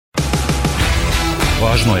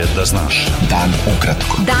Važno je da znaš. Dan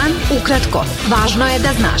ukratko. Dan ukratko. Važno je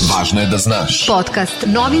da znaš. Važno je da znaš. Podcast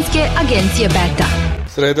novinske agencije Beta.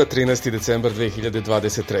 Sreda, 13. decembar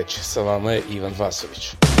 2023. Sa vama je Ivan Vasović.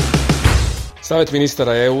 Savet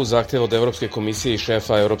ministara EU zahteva od Evropske komisije i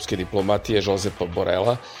šefa evropske diplomatije Josepa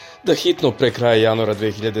Borela da hitno pre kraja januara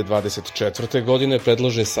 2024. godine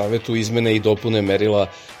predlože Savetu izmene i dopune merila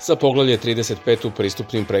za poglavlje 35 u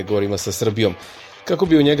pristupnim pregovorima sa Srbijom, kako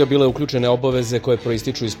bi u njega bile uključene obaveze koje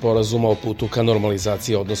proističu iz sporazuma o putu ka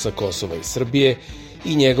normalizaciji odnosa Kosova i Srbije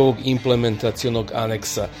i njegovog implementacionog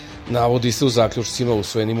aneksa, navodi se u zaključcima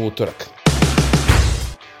usvojenim u utorak.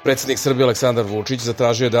 Predsednik Srbije Aleksandar Vučić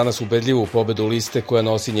zatražio je danas ubedljivu pobedu liste koja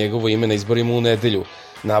nosi njegovo ime na izborima u nedelju,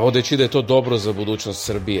 navodeći da je to dobro za budućnost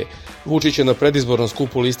Srbije. Vučić je na predizbornom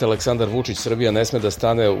skupu liste Aleksandar Vučić Srbija ne sme da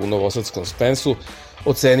stane u novosadskom Spensu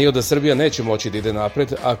ocenio da Srbija neće moći da ide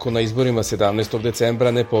napred ako na izborima 17.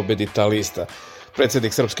 decembra ne pobedi ta lista.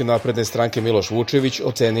 Predsednik Srpske napredne stranke Miloš Vučević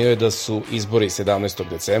ocenio je da su izbori 17.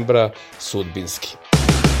 decembra sudbinski.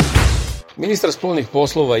 Ministar spoljnih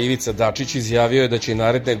poslova Ivica Dačić izjavio je da će i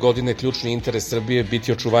naredne godine ključni interes Srbije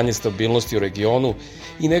biti očuvanje stabilnosti u regionu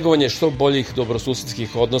i negovanje što boljih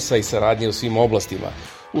dobrosusedskih odnosa i saradnje u svim oblastima,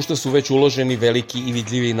 u što su već uloženi veliki i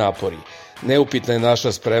vidljivi napori. Neupitna je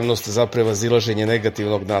naša spremnost za prevazilaženje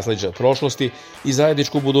negativnog nasleđa prošlosti i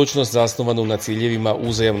zajedničku budućnost zasnovanu na ciljevima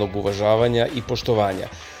uzajamnog uvažavanja i poštovanja,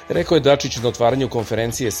 rekao je Dačić na otvaranju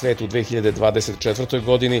konferencije Svet u 2024.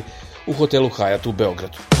 godini u hotelu Hajat u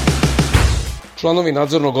Beogradu. Članovi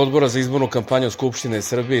nadzornog odbora za izbornu kampanju Skupštine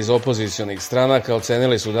Srbije iz opozicionih stranaka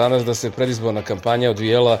ocenili su danas da se predizborna kampanja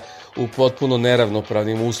odvijela u potpuno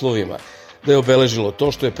neravnopravnim uslovima, da je obeležilo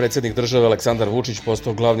to što je predsednik države Aleksandar Vučić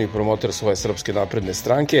postao glavni promoter svoje Srpske napredne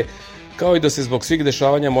stranke, kao i da se zbog svih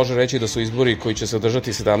dešavanja može reći da su izbori koji će se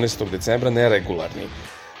održati 17. decembra neregularni.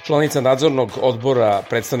 Članica nadzornog odbora,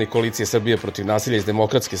 predstavnik koalicije Srbije protiv nasilja iz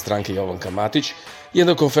Demokratske stranke Jovanka Matić, je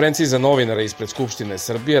na konferenciji za novinare ispred Skupštine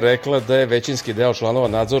Srbije rekla da je većinski deo članova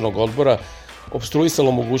nadzornog odbora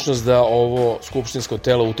opstruisalo mogućnost da ovo skupštinsko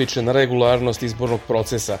telo utiče na regularnost izbornog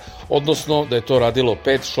procesa, odnosno da je to radilo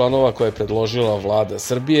 5 članova koje je predložila vlada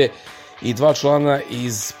Srbije i 2 člana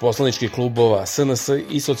iz poslaničkih klubova SNS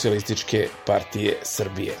i Socijalističke partije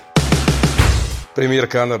Srbije.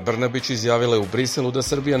 Premijerka Ana Brnabić izjavila je u Briselu da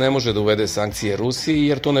Srbija ne može da uvede sankcije Rusiji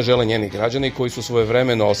jer to ne žele njeni građani koji su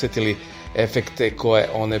svojevremeno osetili efekte koje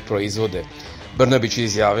one proizvode. Brnabić je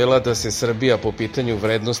izjavila da se Srbija po pitanju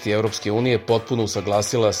vrednosti Evropske unije potpuno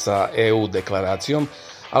usaglasila sa EU deklaracijom,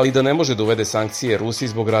 ali da ne može da uvede sankcije Rusiji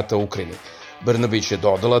zbog rata u Ukrajini. Brnabić je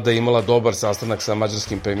dodala da je imala dobar sastanak sa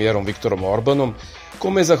mađarskim premijerom Viktorom Orbanom,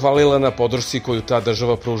 kome je zahvalila na podršci koju ta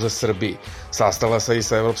država pruža Srbiji. Sastala se i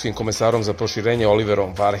sa evropskim komesarom za proširenje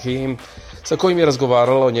Oliverom Varhejem, sa kojim je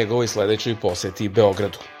razgovarala o njegovoj sledećoj poseti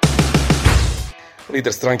Beogradu.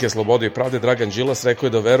 Lider stranke Slobode i pravde Dragan Đilas rekao je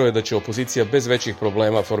da veruje da će opozicija bez većih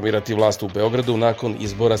problema formirati vlast u Beogradu nakon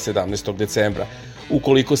izbora 17. decembra,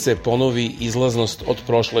 ukoliko se ponovi izlaznost od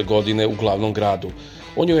prošle godine u glavnom gradu.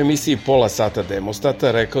 On je u emisiji Pola sata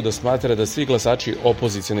Demostata rekao da smatra da svi glasači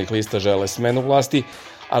opozicionih lista žele smenu vlasti,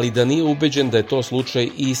 ali da nije ubeđen da je to slučaj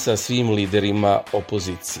i sa svim liderima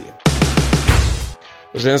opozicije.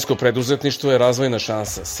 Žensko preduzetništvo je razvojna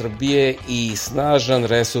šansa Srbije i snažan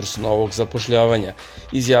resurs novog zapošljavanja,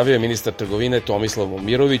 izjavio je ministar trgovine Tomislav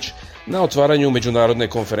Momirović na otvaranju međunarodne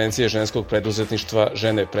konferencije ženskog preduzetništva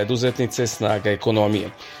Žene preduzetnice snaga ekonomije.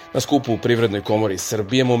 Na skupu u Privrednoj komori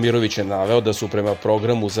Srbije Momirović je naveo da su prema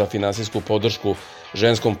programu za finansijsku podršku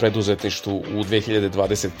ženskom preduzetništvu u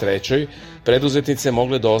 2023. preduzetnice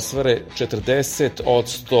mogle da ostvare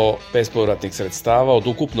 40% bespovratnih sredstava od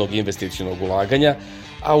ukupnog investicionog ulaganja,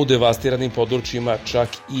 a u devastiranim područjima čak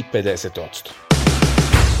i 50%.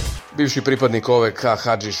 Bivši pripadnik OVK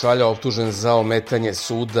Hadži Šalja optužen za ometanje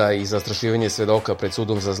suda i zastrašivanje svedoka pred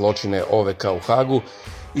sudom za zločine OVK u Hagu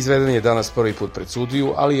izveden je danas prvi put pred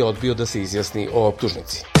sudiju, ali je odbio da se izjasni o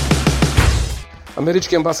optužnici.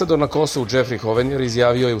 Američki ambasador na Kosovu Jeffrey Hovenier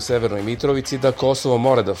izjavio je u Severnoj Mitrovici da Kosovo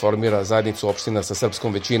mora da formira zajednicu opština sa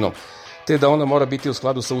srpskom većinom, te da ona mora biti u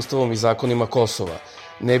skladu sa Ustavom i zakonima Kosova.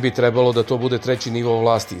 Ne bi trebalo da to bude treći nivo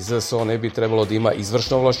vlasti, ZSO ne bi trebalo da ima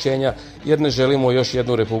izvršna ovlašćenja, jer ne želimo još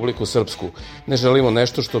jednu Republiku Srpsku. Ne želimo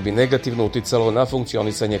nešto što bi negativno uticalo na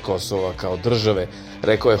funkcionisanje Kosova kao države,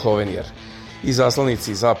 rekao je Hovenier.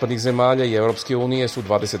 Izaslanici zapadnih zemalja i Evropske unije su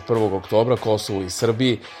 21. oktobra Kosovu i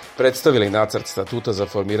Srbiji predstavili nacrt statuta za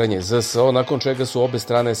formiranje ZSO, nakon čega su obe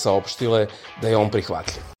strane saopštile da je on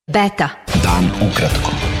prihvatljiv. Beta. Dan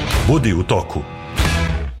ukratko. Budi u toku.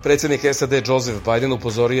 Predsednik SAD Joseph Biden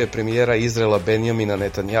upozorio je premijera Izraela Benjamina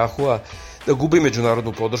Netanjahua da gubi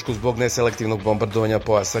međunarodnu podršku zbog neselektivnog bombardovanja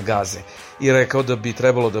pojasa Gaze i rekao da bi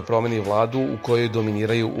trebalo da promeni vladu u kojoj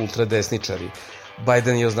dominiraju ultradesničari.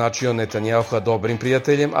 Biden je označio Netanjahu'a dobrim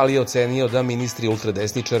prijateljem, ali je ocenio da ministri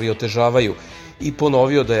ultradesničari otežavaju i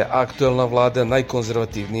ponovio da je aktuelna vlada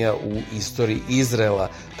najkonzervativnija u istoriji Izraela,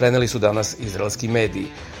 preneli su danas izraelski mediji.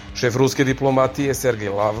 Šef ruske diplomatije Sergej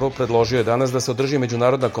Lavrov predložio je danas da se održi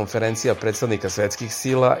međunarodna konferencija predstavnika svetskih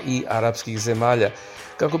sila i arapskih zemalja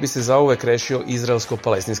kako bi se zauvek rešio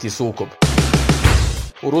izraelsko-palestinski sukob.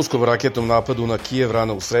 U ruskom raketnom napadu na Kijev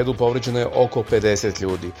rano u sredu povređeno je oko 50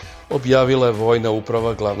 ljudi, objavila je vojna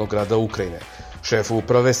uprava glavnog grada Ukrajine. Šef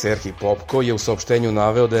uprave Serhij Popko je u saopštenju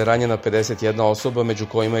naveo da je ranjena 51 osoba, među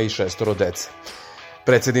kojima je i 6 dece.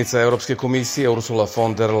 Predsednica Evropske komisije Ursula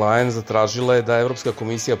von der Leyen zatražila je da Evropska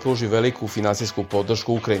komisija pruži veliku finansijsku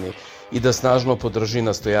podršku Ukrajini i da snažno podrži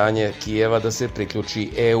nastojanje Kijeva da se priključi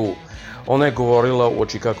EU. Ona je govorila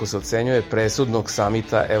uoči, kako se ocenjuje, presudnog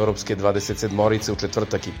samita Evropske 27-orice u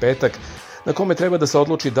četvrtak i petak, na kome treba da se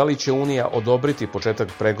odluči da li će Unija odobriti početak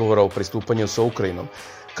pregovora o pristupanju sa Ukrajinom,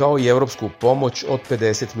 kao i evropsku pomoć od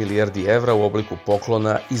 50 milijardi evra u obliku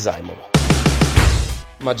poklona i zajmova.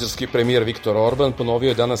 Mađarski premijer Viktor Orban ponovio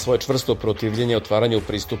je danas svoje čvrsto protivljenje otvaranju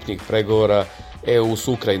pristupnih pregovora EU s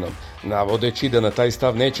Ukrajinom, navodeći da na taj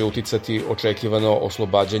stav neće uticati očekivano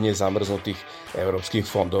oslobađanje zamrznutih evropskih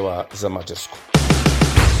fondova za Mađarsku.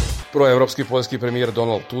 Proevropski poljski premijer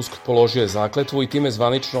Donald Tusk položio je zakletvu i time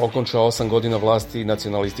zvanično okončao 8 godina vlasti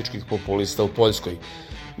nacionalističkih populista u Poljskoj.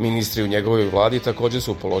 Ministri u njegovoj vladi također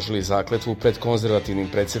su položili zakletvu pred konzervativnim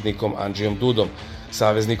predsjednikom Andžejom Dudom,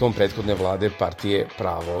 saveznikom prethodne vlade partije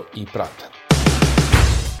Pravo i Pravda.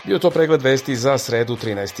 Bio to pregled vesti za sredu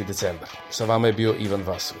 13. decembar. Sa vama je bio Ivan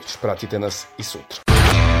Vasović. Pratite nas i sutra.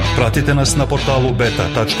 Pratite nas na portalu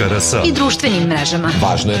beta.rs i društvenim mrežama.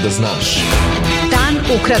 Važno je da znaš.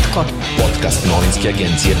 Dan ukratko. Podcast novinske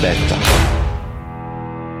agencije Beta.